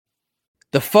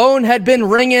The phone had been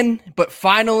ringing, but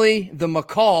finally the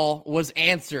McCall was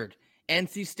answered.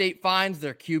 NC State finds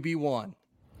their QB1.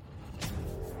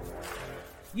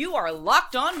 You are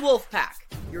Locked On Wolfpack,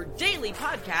 your daily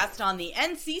podcast on the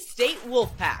NC State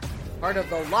Wolfpack, part of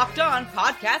the Locked On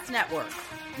Podcast Network,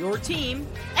 your team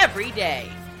every day.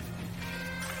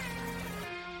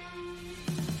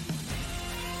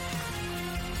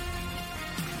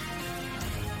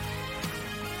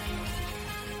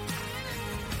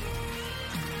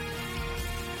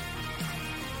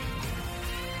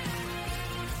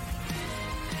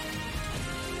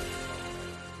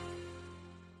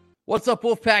 What's up,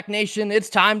 Wolfpack Nation? It's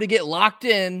time to get locked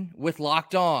in with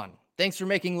Locked On. Thanks for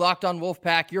making Locked On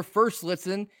Wolfpack your first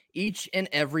listen each and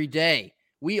every day.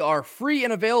 We are free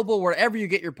and available wherever you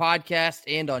get your podcast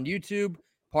and on YouTube,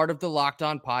 part of the Locked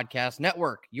On Podcast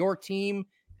Network, your team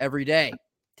every day.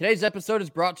 Today's episode is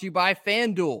brought to you by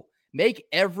FanDuel. Make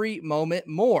every moment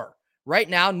more. Right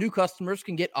now, new customers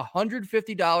can get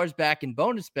 $150 back in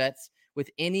bonus bets with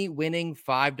any winning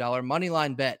 $5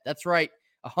 moneyline bet. That's right,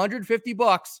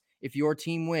 $150 if your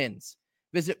team wins.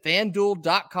 Visit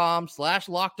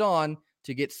FanDuel.com/lockedon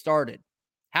to get started.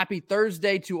 Happy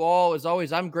Thursday to all. As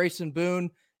always, I'm Grayson Boone,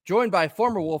 joined by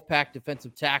former Wolfpack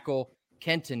defensive tackle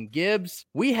Kenton Gibbs.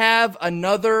 We have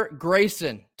another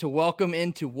Grayson to welcome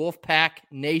into Wolfpack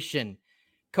Nation.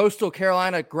 Coastal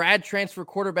Carolina grad transfer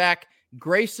quarterback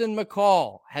Grayson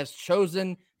McCall has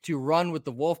chosen to run with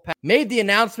the Wolfpack. Made the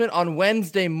announcement on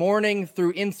Wednesday morning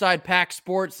through Inside Pack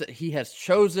Sports that he has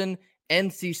chosen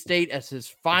NC State as his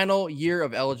final year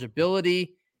of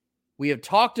eligibility. We have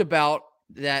talked about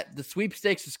that the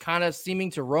sweepstakes is kind of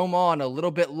seeming to roam on a little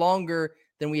bit longer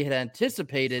than we had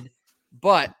anticipated,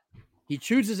 but he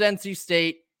chooses NC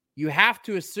State. You have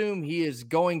to assume he is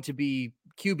going to be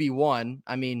QB1.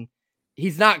 I mean,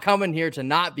 he's not coming here to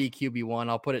not be QB1.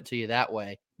 I'll put it to you that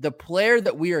way. The player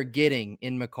that we are getting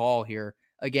in McCall here,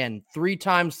 again,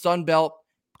 3-time Sun Belt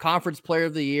Conference Player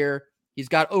of the Year. He's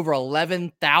got over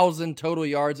 11,000 total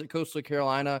yards at Coastal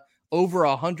Carolina, over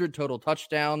 100 total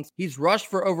touchdowns. He's rushed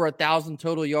for over 1,000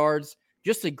 total yards.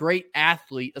 Just a great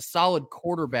athlete, a solid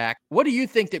quarterback. What do you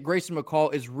think that Grayson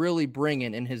McCall is really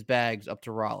bringing in his bags up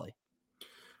to Raleigh?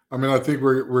 I mean, I think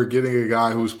we're getting a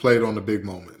guy who's played on the big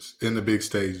moments, in the big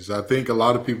stages. I think a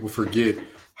lot of people forget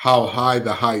how high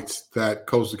the heights that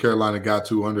Coastal Carolina got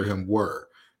to under him were.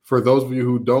 For those of you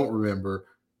who don't remember,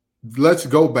 let's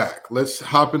go back. Let's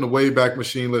hop in the Wayback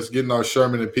Machine. Let's get in our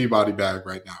Sherman and Peabody bag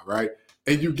right now, right?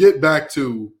 And you get back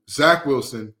to Zach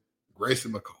Wilson,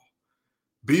 Grayson McCall,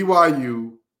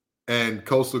 BYU, and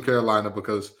Coastal Carolina,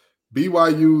 because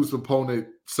BYU's opponent,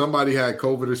 somebody had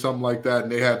COVID or something like that,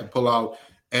 and they had to pull out,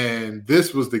 and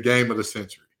this was the game of the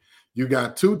century. You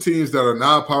got two teams that are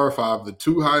now Power 5, the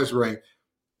two highest ranked,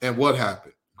 and what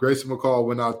happened? Grayson McCall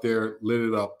went out there, lit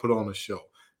it up, put on a show.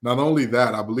 Not only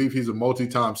that, I believe he's a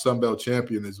multi-time Sun Belt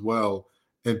champion as well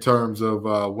in terms of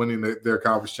winning their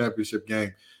conference championship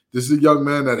game. This is a young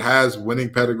man that has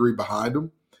winning pedigree behind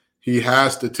him. He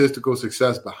has statistical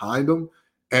success behind him.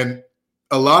 And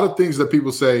a lot of things that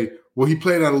people say, well, he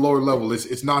played at a lower level.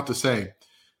 It's not the same.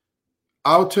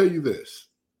 I'll tell you this.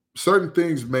 Certain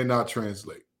things may not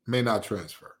translate, may not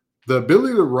transfer. The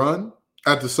ability to run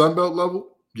at the Sun Belt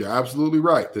level, you're absolutely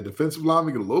right. The defensive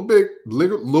linemen get a little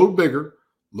bigger,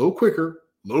 a little quicker,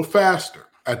 a little faster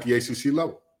at the ACC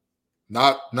level.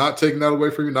 Not taking that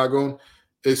away from you, not going,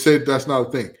 it said that's not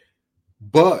a thing.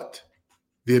 But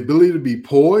the ability to be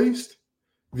poised,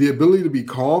 the ability to be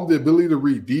calm, the ability to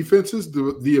read defenses,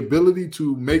 the ability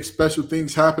to make special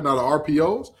things happen out of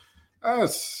RPOs,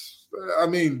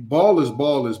 ball is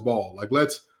ball is ball. Like,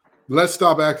 let's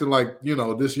stop acting like,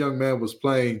 this young man was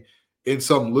playing in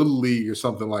some little league or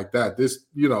something like that. This,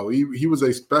 he was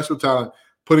a special talent,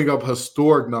 putting up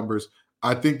historic numbers.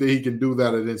 I think that he can do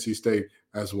that at NC State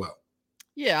as well.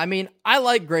 Yeah, I mean, I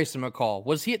like Grayson McCall.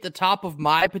 Was he at the top of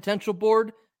my potential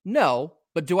board? No.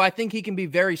 But do I think he can be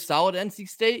very solid at NC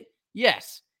State?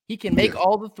 Yes. He can make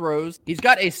all the throws. He's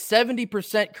got a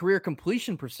 70% career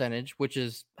completion percentage, which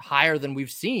is higher than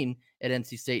we've seen at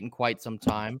NC State in quite some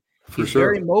time. He's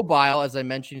very mobile, as I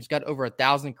mentioned. He's got over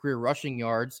 1,000 career rushing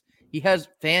yards. He has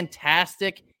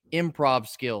fantastic improv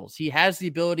skills. He has the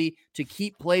ability to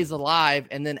keep plays alive,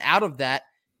 and then out of that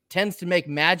tends to make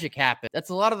magic happen. That's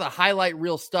a lot of the highlight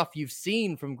reel stuff you've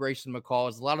seen from Grayson McCall,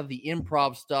 is a lot of the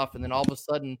improv stuff, and then all of a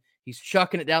sudden he's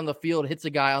chucking it down the field, hits a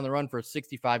guy on the run for a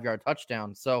 65-yard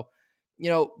touchdown. So,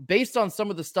 based on some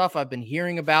of the stuff I've been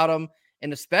hearing about him,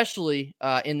 and especially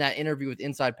in that interview with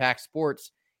Inside Pack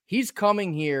Sports, he's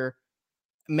coming here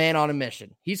man on a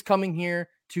mission. He's coming here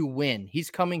to win.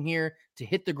 He's coming here to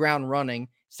hit the ground running.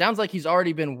 Sounds like he's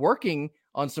already been working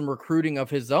on some recruiting of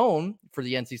his own for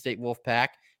the NC State Wolfpack,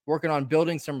 working on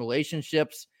building some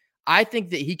relationships. I think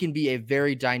that he can be a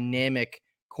very dynamic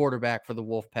quarterback for the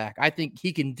Wolfpack. I think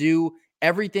he can do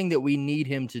everything that we need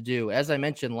him to do. As I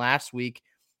mentioned last week,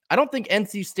 I don't think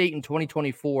NC State in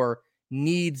 2024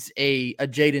 needs a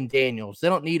Jaden Daniels. They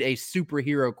don't need a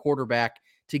superhero quarterback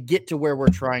to get to where we're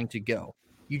trying to go.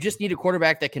 You just need a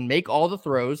quarterback that can make all the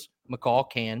throws. McCall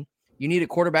can. You need a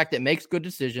quarterback that makes good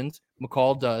decisions.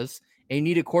 McCall does. And you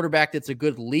need a quarterback that's a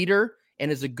good leader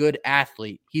and is a good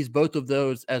athlete. He's both of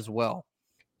those as well.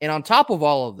 And on top of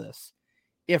all of this,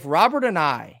 if Robert and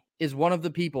I is one of the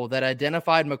people that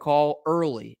identified McCall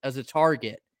early as a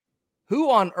target, who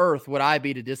on earth would I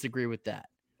be to disagree with that?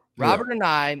 Robert and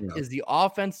I is the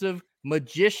offensive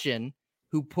magician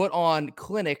who put on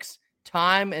clinics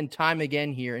time and time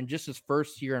again here in just his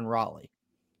first year in Raleigh.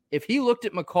 If he looked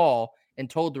at McCall and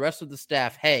told the rest of the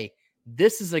staff, hey,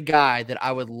 this is a guy that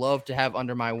I would love to have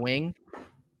under my wing,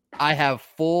 I have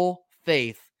full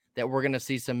faith that we're going to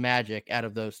see some magic out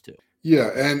of those two. Yeah,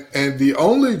 and the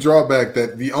only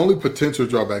potential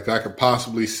drawback that I could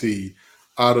possibly see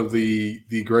out of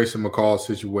the Grayson McCall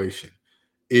situation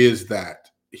is that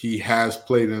he has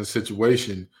played in a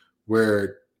situation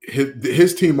where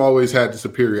his team always had the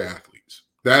superior athletes.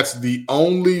 That's the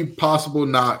only possible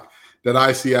knock that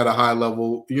I see at a high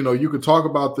level. You know, you could talk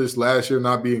about this last year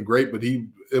not being great, but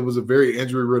it was a very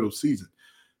injury-riddled season.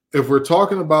 If we're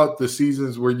talking about the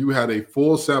seasons where you had a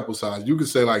full sample size, you could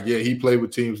say like, yeah, he played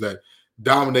with teams that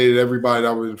dominated everybody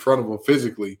that was in front of him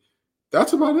physically.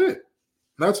 That's about it.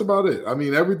 I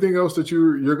mean, everything else that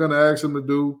you're going to ask him to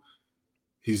do,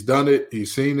 he's done it.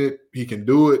 He's seen it. He can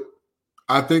do it.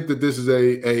 I think that this is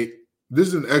this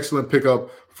is an excellent pickup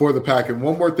for the Pack. And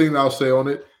one more thing that I'll say on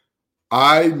it,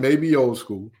 I may be old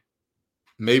school.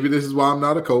 Maybe this is why I'm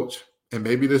not a coach, and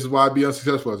maybe this is why I'd be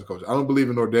unsuccessful as a coach. I don't believe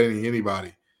in ordaining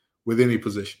anybody with any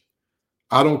position.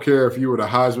 I don't care if you were the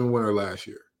Heisman winner last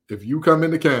year. If you come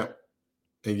into camp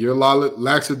and you're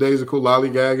lackadaisical,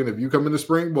 lollygagging, if you come into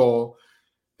spring ball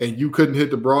and you couldn't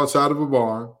hit the broadside of a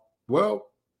barn, well,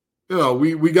 you know,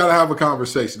 we got to have a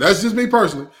conversation. That's just me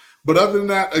personally. But other than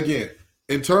that, again,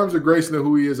 in terms of Grayson and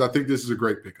who he is, I think this is a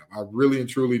great pickup. I really and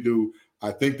truly do.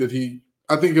 I think that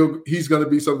he's going to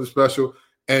be something special.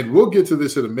 And we'll get to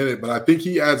this in a minute, but I think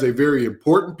he adds a very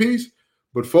important piece.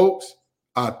 But folks,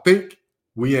 I think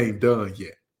we ain't done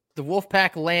yet. The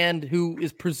Wolfpack land, who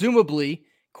is presumably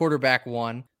quarterback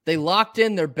one, they locked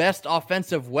in their best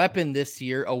offensive weapon this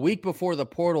year a week before the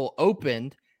portal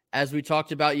opened. As we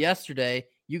talked about yesterday,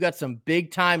 you got some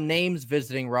big-time names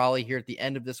visiting Raleigh here at the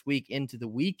end of this week into the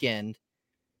weekend.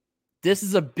 This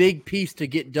is a big piece to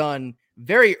get done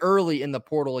very early in the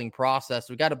portaling process.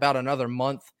 We got about another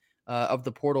month of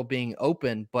the portal being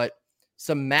open, but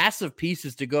some massive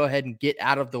pieces to go ahead and get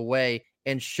out of the way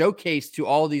and showcase to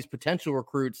all these potential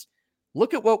recruits.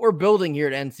 Look at what we're building here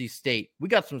at NC State. We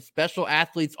got some special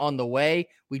athletes on the way.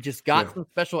 We just got some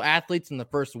special athletes in the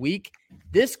first week.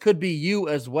 This could be you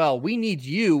as well. We need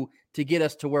you to get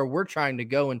us to where we're trying to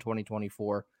go in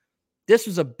 2024. This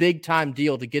was a big time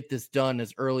deal to get this done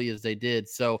as early as they did.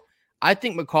 So I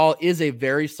think McCall is a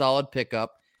very solid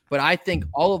pickup, but I think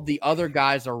all of the other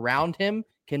guys around him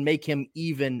can make him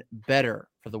even better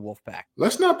for the Wolfpack.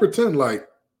 Let's not pretend like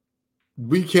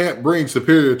we can't bring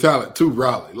superior talent to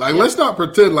Raleigh. Let's not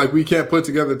pretend like we can't put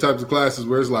together types of classes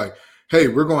where it's like, hey,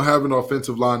 we're going to have an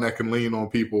offensive line that can lean on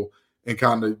people and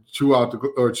kind of chew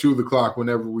the clock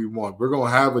whenever we want. We're going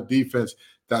to have a defense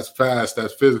that's fast,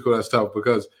 that's physical, that's tough,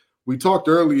 because we talked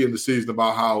early in the season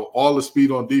about how all the speed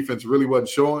on defense really wasn't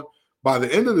showing. By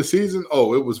the end of the season,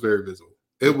 it was very visible.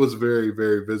 It was very,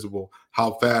 very visible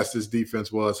how fast this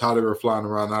defense was, how they were flying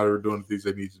around, how they were doing the things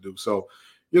they need to do. So,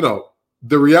 you know,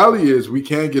 the reality is we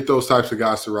can get those types of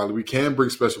guys to Raleigh. We can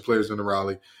bring special players into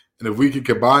Raleigh. And if we can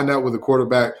combine that with a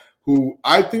quarterback who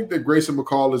I think that Grayson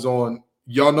McCall is on,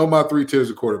 y'all know my 3 tiers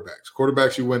of quarterbacks.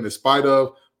 Quarterbacks you win in spite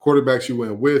of, quarterbacks you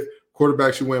win with,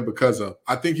 quarterbacks you win because of.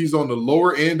 I think he's on the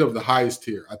lower end of the highest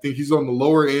tier. I think he's on the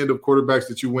lower end of quarterbacks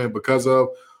that you win because of.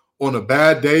 On a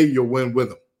bad day, you'll win with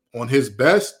him. On his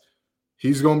best,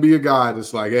 he's going to be a guy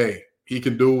that's like, hey, he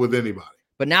can do it with anybody.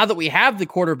 But now that we have the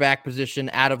quarterback position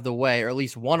out of the way, or at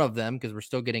least one of them, because we're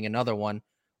still getting another one,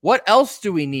 what else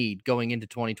do we need going into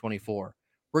 2024?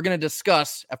 We're going to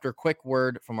discuss after a quick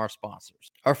word from our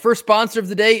sponsors. Our first sponsor of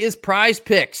the day is Prize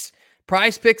Picks.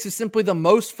 Prize Picks is simply the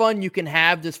most fun you can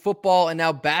have this football and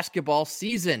now basketball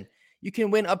season. You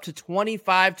can win up to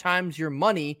 25 times your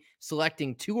money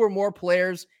selecting 2 or more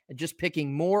players and just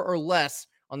picking more or less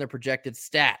on their projected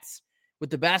stats. With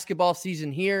the basketball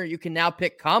season here, you can now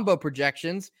pick combo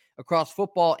projections across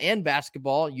football and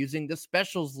basketball using the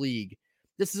Specials League.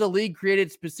 This is a league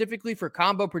created specifically for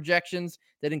combo projections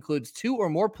that includes 2 or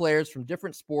more players from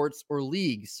different sports or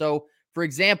leagues. So, for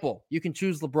example, you can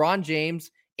choose LeBron James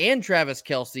and Travis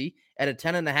Kelce at a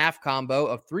 10.5 combo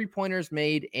of 3-pointers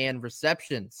made and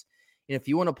receptions. And if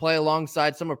you want to play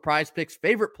alongside some of Prize Picks'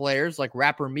 favorite players like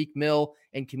rapper Meek Mill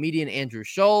and comedian Andrew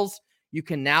Schulz, you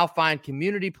can now find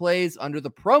community plays under the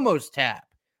promos tab.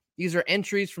 These are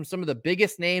entries from some of the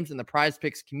biggest names in the Prize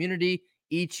Picks community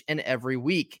each and every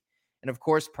week. And of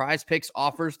course, Prize Picks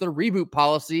offers the reboot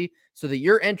policy so that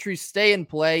your entries stay in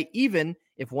play even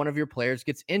if one of your players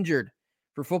gets injured.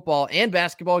 For football and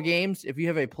basketball games, if you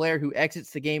have a player who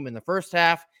exits the game in the first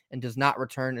half and does not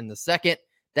return in the second,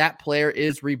 that player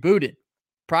is rebooted.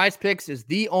 Prize Picks is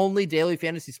the only daily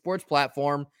fantasy sports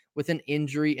platform with an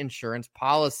injury insurance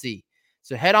policy.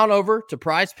 So head on over to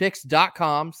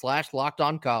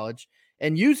prizepicks.com/lockedoncollege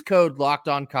and use code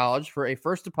LockedOnCollege for a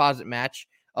first deposit match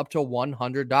up to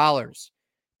 $100.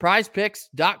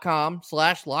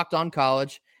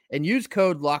 prizepicks.com/lockedoncollege and use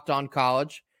code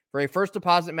LockedOnCollege for a first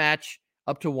deposit match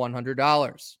up to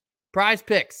 $100. Prize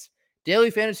Picks,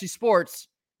 daily fantasy sports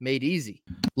made easy.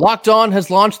 Locked On has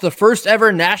launched the first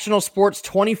ever national sports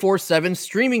 24/7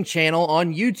 streaming channel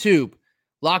on YouTube.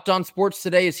 Locked On Sports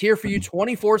Today is here for you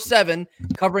 24/7,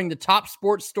 covering the top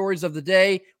sports stories of the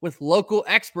day with local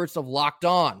experts of Locked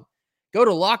On. Go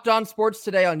to Locked On Sports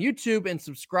Today on YouTube and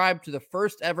subscribe to the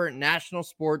first ever national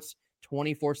sports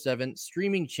 24/7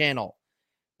 streaming channel.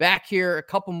 Back here, a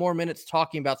couple more minutes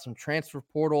talking about some transfer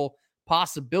portal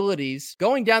possibilities.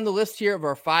 Going down the list here of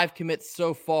our 5 commits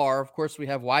so far, of course, we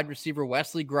have wide receiver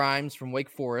Wesley Grimes from Wake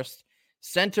Forest,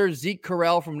 center Zeke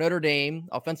Correll from Notre Dame,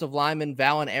 offensive lineman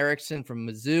Valen Erickson from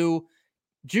Mizzou,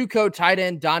 JUCO tight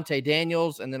end Dante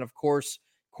Daniels, and then, of course,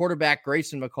 quarterback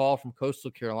Grayson McCall from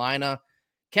Coastal Carolina.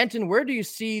 Kenton, where do you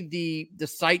see the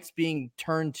sights being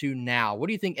turned to now? What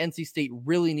do you think NC State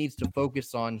really needs to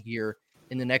focus on here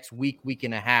in the next week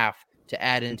and a half to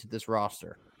add into this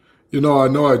roster? I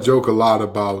know I joke a lot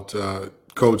about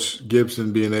Coach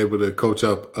Gibson being able to coach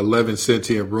up 11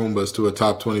 sentient Roombas to a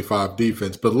top 25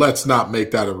 defense, but let's not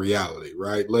make that a reality,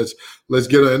 right? Let's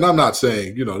get it. And I'm not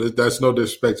saying, that's no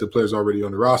disrespect to players already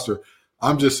on the roster.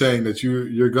 I'm just saying that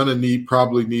you're going to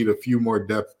probably need a few more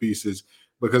depth pieces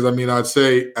because, I'd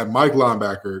say at Mike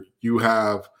linebacker, you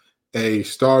have a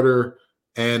starter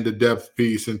and a depth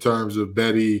piece in terms of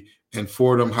Betty and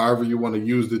Fordham, however you want to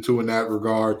use the two in that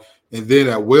regard. And then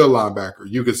at will linebacker,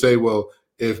 you could say, well,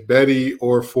 if Betty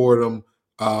or Fordham,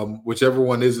 whichever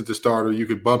one isn't the starter, you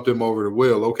could bump them over to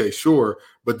will. Okay, sure.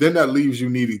 But then that leaves you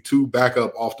needing 2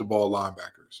 backup off-the-ball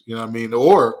linebackers. You know what I mean?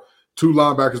 Or 2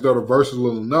 linebackers that are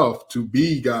versatile enough to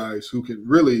be guys who can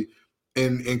really,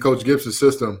 in Coach Gibson's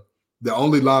system, the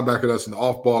only linebacker that's an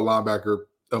off-ball linebacker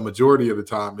a majority of the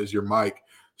time is your Mike.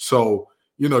 So,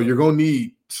 you're going to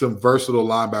need some versatile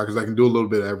linebackers that can do a little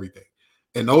bit of everything.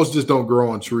 And those just don't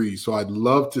grow on trees. So I'd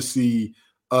love to see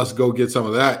us go get some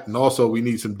of that. And also we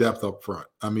need some depth up front.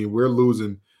 We're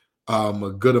losing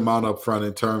a good amount up front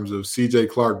in terms of C.J.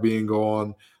 Clark being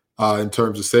gone, in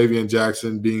terms of Savion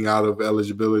Jackson being out of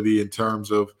eligibility, in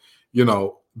terms of,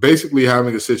 basically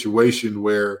having a situation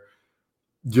where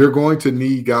you're going to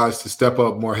need guys to step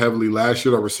up more heavily. Last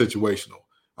year, that were situational.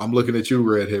 I'm looking at you,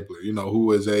 Red Hibbler,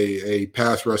 who is a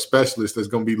pass rush specialist that's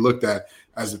going to be looked at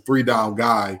as a 3-down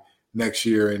guy next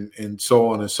year and so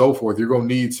on and so forth. You're going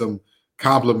to need some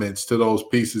complements to those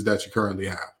pieces that you currently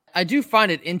have. I do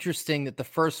find it interesting that the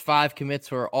first 5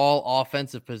 commits were all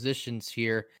offensive positions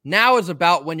here. Now is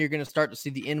about when you're going to start to see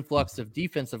the influx of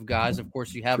defensive guys. Of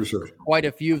course, you have quite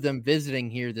a few of them visiting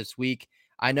here this week.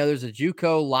 I know there's a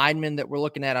JUCO lineman that we're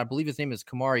looking at. I believe his name is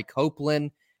Kamari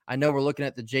Copeland. I know we're looking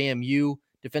at the JMU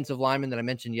defensive lineman that I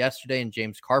mentioned yesterday and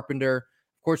James Carpenter.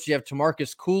 Of course, you have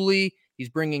Tamarcus Cooley. He's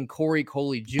bringing Corey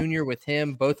Coley Jr. with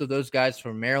him. Both of those guys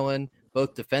from Maryland,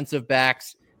 both defensive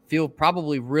backs. Feel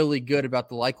probably really good about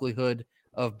the likelihood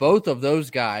of both of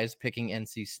those guys picking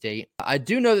NC State. I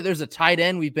do know that there's a tight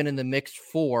end we've been in the mix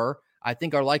for. I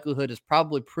think our likelihood is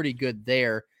probably pretty good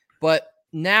there. But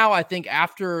now I think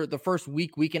after the first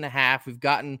week and a half, we've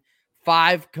gotten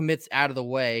 5 commits out of the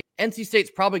way. NC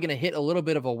State's probably going to hit a little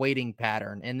bit of a waiting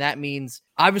pattern. And that means,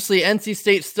 obviously, NC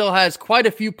State still has quite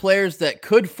a few players that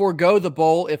could forego the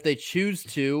bowl if they choose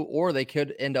to, or they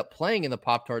could end up playing in the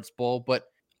Pop-Tarts Bowl. But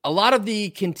a lot of the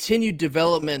continued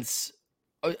developments,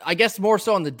 I guess more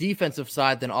so on the defensive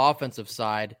side than offensive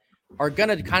side, are going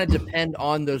to kind of depend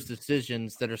on those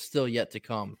decisions that are still yet to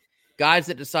come. Guys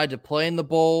that decide to play in the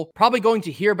bowl, probably going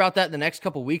to hear about that in the next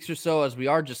couple weeks or so, as we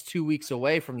are just 2 weeks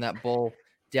away from that bowl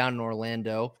down in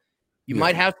Orlando. You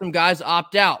might have some guys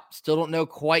opt out. Still don't know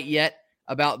quite yet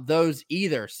about those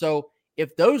either. So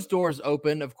If those doors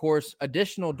open, of course,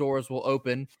 additional doors will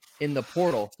open in the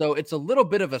portal. So it's a little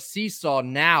bit of a seesaw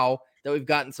now that we've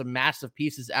gotten some massive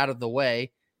pieces out of the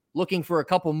way. Looking for a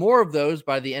couple more of those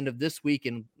by the end of this week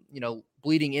and,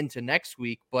 bleeding into next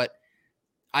week. But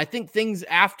I think things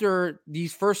after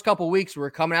these first couple weeks,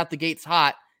 we're coming out the gates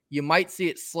hot. You might see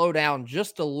it slow down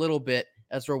just a little bit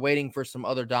as we're waiting for some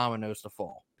other dominoes to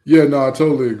fall. Yeah, no, I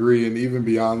totally agree. And even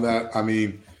beyond that, I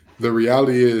mean, the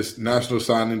reality is National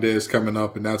Signing Day is coming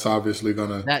up, and that's obviously going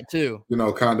to, that too,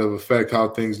 kind of affect how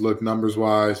things look numbers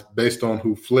wise based on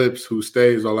who flips, who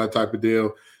stays, all that type of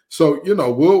deal. So,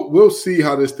 we'll see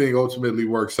how this thing ultimately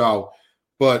works out.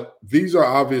 But these are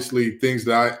obviously things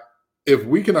that if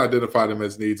we can identify them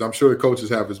as needs, I'm sure the coaches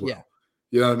have as well. Yeah.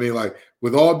 You know what I mean? Like,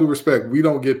 with all due respect, we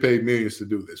don't get paid millions to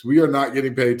do this. We are not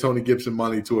getting paid Tony Gibson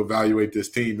money to evaluate this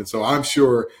team. And so I'm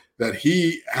sure that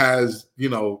he has,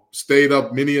 stayed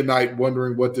up many a night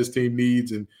wondering what this team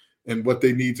needs and what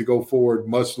they need to go forward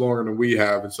much longer than we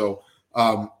have. And so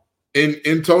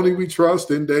in Tony we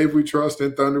trust, in Dave we trust,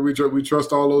 in Thunder we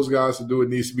trust all those guys to do what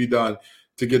needs to be done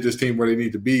to get this team where they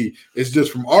need to be. It's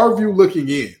just from our view looking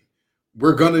in,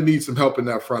 we're going to need some help in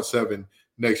that front seven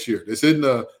next year. This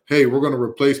isn't hey, we're going to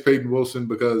replace Peyton Wilson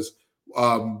because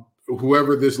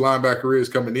whoever this linebacker is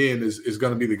coming in is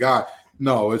going to be the guy.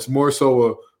 No, it's more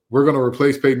so we're going to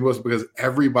replace Peyton Wilson because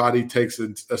everybody takes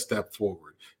a step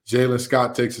forward. Jalen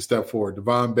Scott takes a step forward.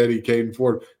 Devon Betty, Caden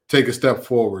Ford take a step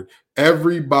forward.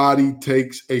 Everybody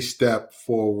takes a step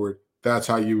forward. That's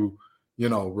how you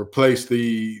replace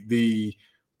the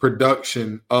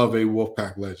production of a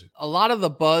Wolfpack legend. A lot of the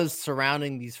buzz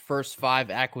surrounding these first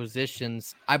 5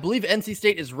 acquisitions, I believe NC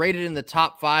State is rated in the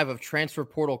top 5 of transfer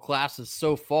portal classes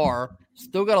so far.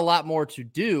 Still got a lot more to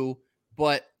do,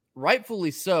 but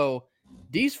rightfully so.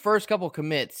 These first couple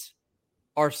commits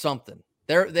are something.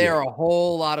 They are a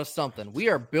whole lot of something. We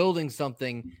are building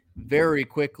something very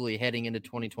quickly heading into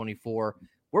 2024.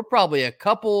 We're probably a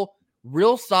couple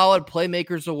real solid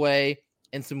playmakers away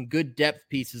and some good depth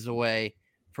pieces away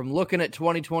from looking at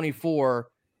 2024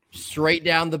 straight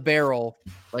down the barrel.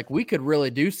 Like, we could really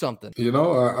do something.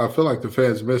 I feel like the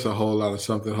fans miss a whole lot of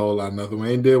something, a whole lot of nothing.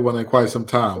 We ain't did one in quite some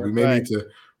time. We may need to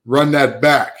run that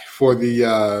back for the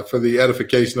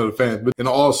edification of the fans. But in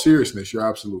all seriousness, you're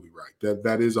absolutely right.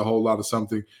 That is a whole lot of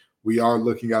something. We are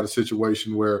looking at a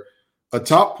situation where a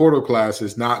top portal class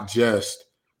is not just,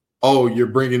 you're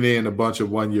bringing in a bunch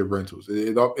of one-year rentals.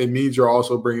 It means you're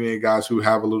also bringing in guys who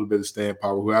have a little bit of staying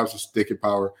power, who have some sticking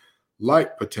power,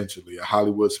 like potentially a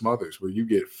Hollywood Smothers, where you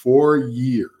get 4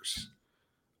 years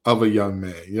of a young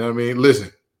man. You know what I mean?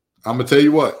 Listen, I'm going to tell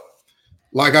you what.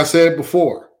 Like I said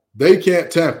before, they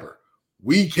can't tamper.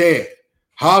 We can.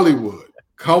 Hollywood,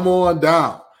 come on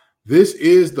down. This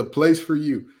is the place for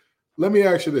you. Let me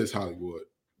ask you this, Hollywood.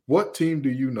 What team do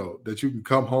you know that you can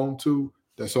come home to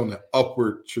that's on the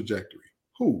upward trajectory?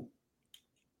 Who?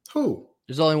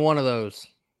 There's only one of those.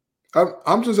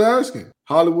 I'm just asking.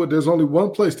 Hollywood, there's only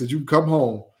one place that you can come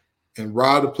home and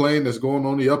ride a plane that's going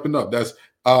on the up and up. That's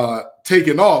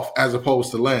taking off as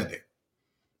opposed to landing.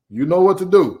 You know what to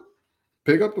do.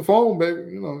 Pick up the phone,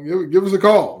 baby. Give us a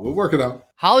call. We'll work it out.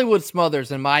 Hollywood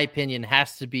Smothers, in my opinion,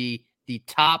 has to be the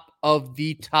top of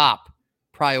the top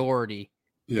priority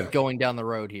going down the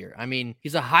road here. I mean,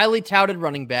 he's a highly touted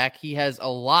running back. He has a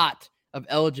lot of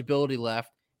eligibility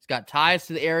left. He's got ties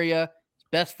to the area. His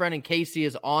best friend in Casey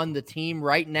is on the team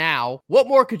right now. What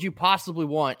more could you possibly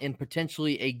want in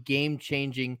potentially a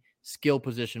game-changing skill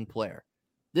position player?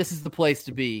 This is the place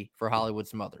to be for Hollywood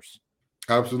Smothers.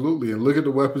 Absolutely. And look at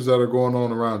the weapons that are going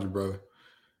on around you, brother.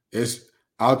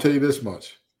 I'll tell you this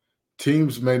much.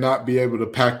 Teams may not be able to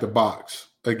pack the box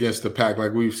against the pack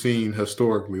like we've seen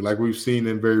historically, like we've seen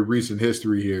in very recent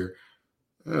history here.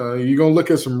 You're going to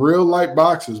look at some real light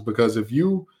boxes, because if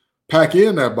you pack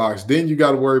in that box, then you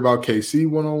got to worry about KC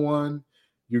one-on-one.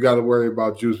 You got to worry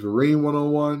about Juice Vereen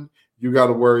one-on-one. You got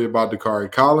to worry about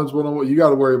Dakari Collins one-on-one. You got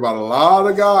to worry about a lot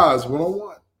of guys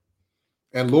one-on-one.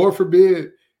 And Lord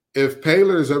forbid, if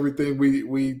Paylor is everything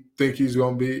we think he's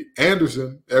going to be,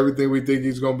 Anderson, everything we think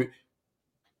he's going to be,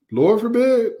 Lord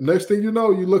forbid, next thing you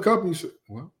know, you look up and you say,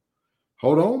 well,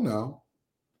 hold on now.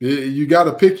 You got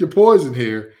to pick your poison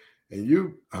here.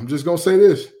 And I'm just going to say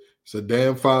this. It's a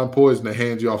damn fine poison that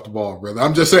hands you off the ball, brother.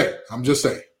 I'm just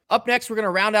saying. Up next, we're going to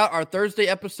round out our Thursday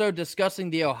episode discussing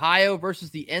the Ohio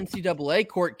versus the NCAA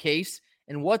court case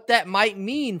and what that might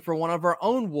mean for one of our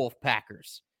own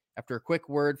Wolfpackers. After a quick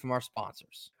word from our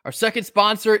sponsors. Our second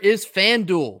sponsor is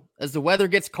FanDuel. As the weather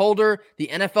gets colder, the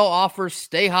NFL offers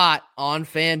stay hot on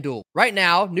FanDuel. Right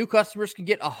now, new customers can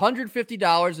get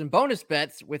 $150 in bonus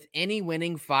bets with any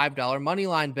winning $5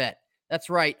 moneyline bet. That's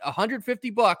right,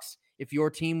 $150 if your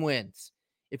team wins.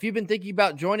 If you've been thinking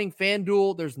about joining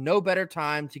FanDuel, there's no better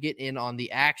time to get in on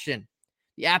the action.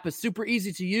 The app is super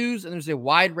easy to use, and there's a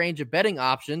wide range of betting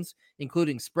options,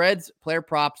 including spreads, player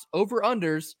props,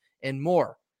 over-unders, and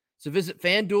more. So visit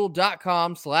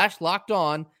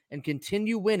FanDuel.com/lockedon and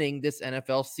continue winning this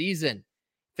NFL season.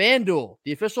 FanDuel,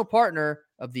 the official partner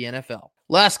of the NFL.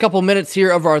 Last couple minutes here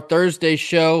of our Thursday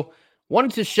show.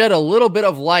 Wanted to shed a little bit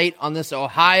of light on this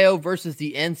Ohio versus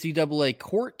the NCAA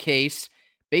court case.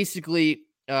 Basically,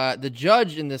 the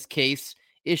judge in this case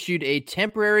issued a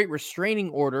temporary restraining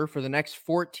order for the next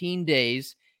 14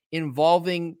 days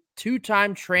involving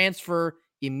two-time transfer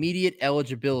immediate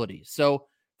eligibility. So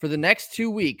for the next 2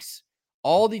 weeks,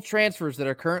 all the transfers that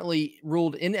are currently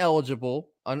ruled ineligible,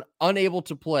 unable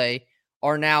to play,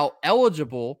 are now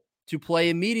eligible to play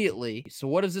immediately. So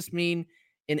what does this mean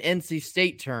in NC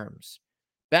State terms?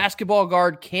 Basketball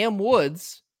guard Cam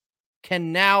Woods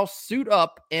can now suit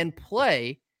up and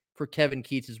play for Kevin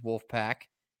Keats' Wolfpack.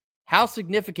 How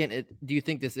significant do you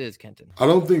think this is, Kenton? I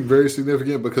don't think very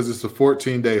significant because it's a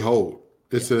 14-day hold.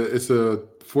 It's a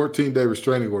 14-day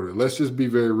restraining order. Let's just be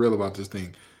very real about this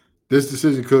thing. This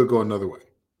decision could go another way,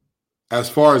 as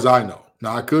far as I know.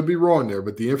 Now, I could be wrong there,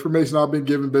 but the information I've been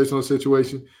given based on the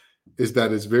situation is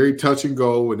that it's very touch and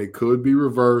go, and it could be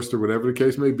reversed or whatever the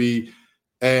case may be.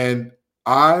 And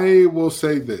I will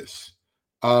say this,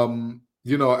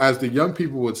 as the young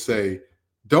people would say,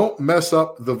 don't mess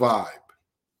up the vibe.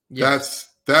 Yes.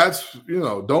 That's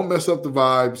don't mess up the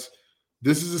vibes.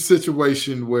 This is a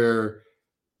situation where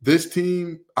this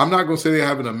team, I'm not going to say they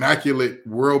have an immaculate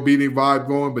world-beating vibe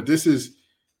going, but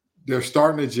they're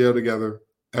starting to gel together.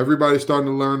 Everybody's starting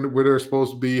to learn where they're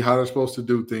supposed to be, how they're supposed to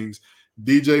do things.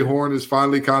 DJ Horn is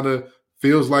finally kind of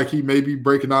feels like he may be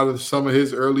breaking out of some of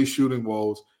his early shooting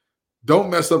woes.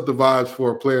 Don't mess up the vibes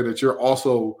for a player that you're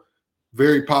also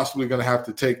very possibly going to have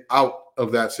to take out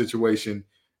of that situation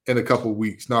in a couple of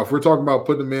weeks. Now, if we're talking about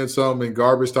putting him in some in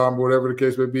garbage time or whatever the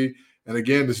case may be, and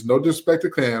again, there's no disrespect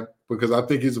to Cam because I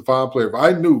think he's a fine player.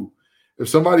 If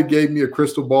somebody gave me a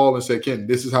crystal ball and said, Ken,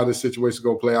 this is how this situation is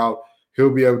going to play out,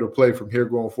 he'll be able to play from here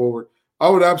going forward, I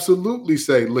would absolutely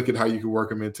say, look at how you can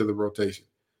work him into the rotation.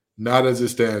 Not as it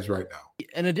stands right now.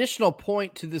 An additional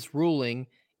point to this ruling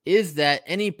is that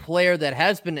any player that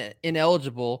has been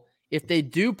ineligible, if they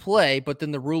do play, but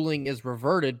then the ruling is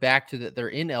reverted back to that they're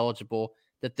ineligible,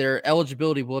 that their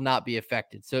eligibility will not be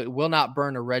affected. So it will not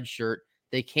burn a red shirt.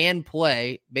 They can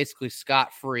play basically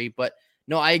scot-free. But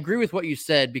no, I agree with what you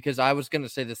said because I was going to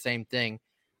say the same thing.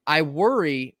 I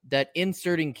worry that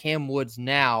inserting Cam Woods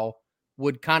now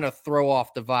would kind of throw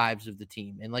off the vibes of the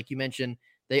team. And like you mentioned,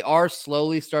 they are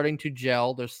slowly starting to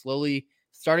gel. They're slowly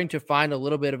starting to find a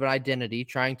little bit of an identity,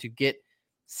 trying to get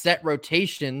set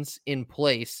rotations in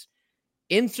place.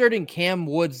 Inserting Cam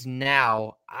Woods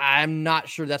now, I'm not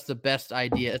sure that's the best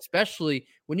idea, especially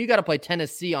when you got to play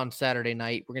Tennessee on Saturday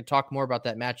night. We're going to talk more about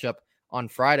that matchup on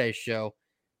Friday's show.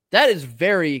 That's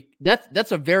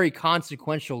a very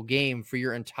consequential game for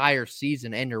your entire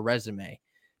season and your resume.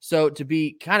 So to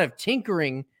be kind of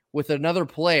tinkering with another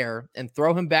player and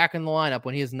throw him back in the lineup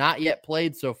when he has not yet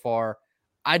played so far,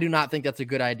 I do not think that's a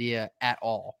good idea at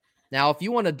all. Now, if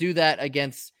you want to do that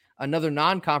against another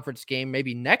non-conference game,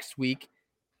 maybe next week,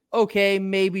 okay,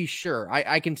 maybe sure.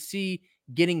 I can see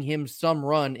getting him some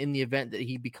run in the event that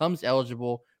he becomes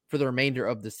eligible for the remainder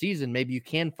of the season. Maybe you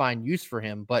can find use for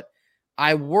him, but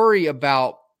I worry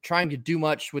about trying to do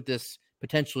much with this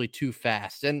potentially too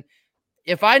fast. And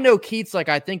if I know Keats like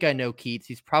I think I know Keats,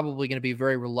 he's probably going to be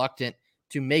very reluctant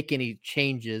to make any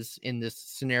changes in this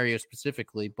scenario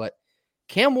specifically. But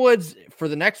Cam Woods for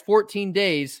the next 14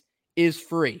 days is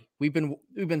free. We've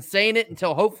been saying it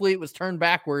until hopefully it was turned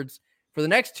backwards. For the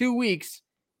next 2 weeks,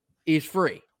 he's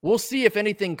free. We'll see if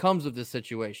anything comes of this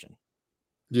situation.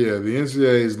 Yeah, the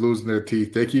NCAA is losing their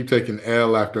teeth. They keep taking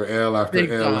L after L after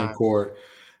Big L time. in court.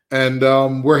 And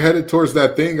we're headed towards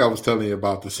that thing I was telling you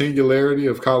about, the singularity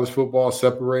of college football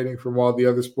separating from all the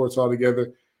other sports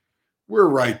altogether. We're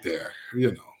right there,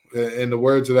 In the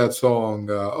words of that song,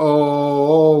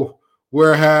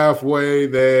 we're halfway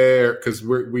there, because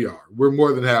we are. We're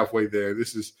more than halfway there.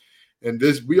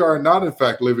 We are not, in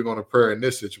fact, living on a prayer in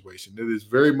this situation. It is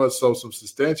very much so some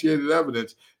substantiated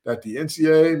evidence that the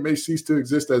NCAA may cease to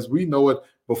exist as we know it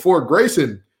before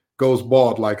Grayson goes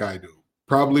bald like I do.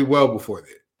 Probably well before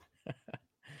that.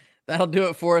 That'll do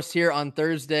it for us here on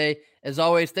Thursday. As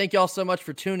always, thank you all so much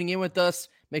for tuning in with us.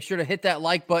 Make sure to hit that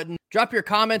like button. Drop your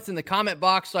comments in the comment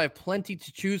box so I have plenty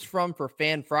to choose from for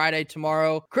Fan Friday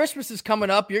tomorrow. Christmas is coming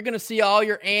up. You're going to see all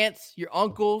your aunts, your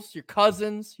uncles, your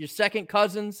cousins, your second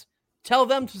cousins. Tell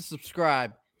them to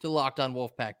subscribe to Locked On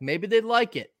Wolfpack. Maybe they'd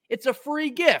like it. It's a free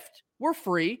gift. We're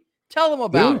free. Tell them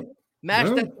about it. Mash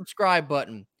Yeah. that subscribe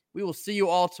button. We will see you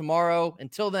all tomorrow.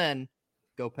 Until then,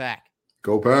 go Pack.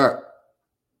 Go Pack.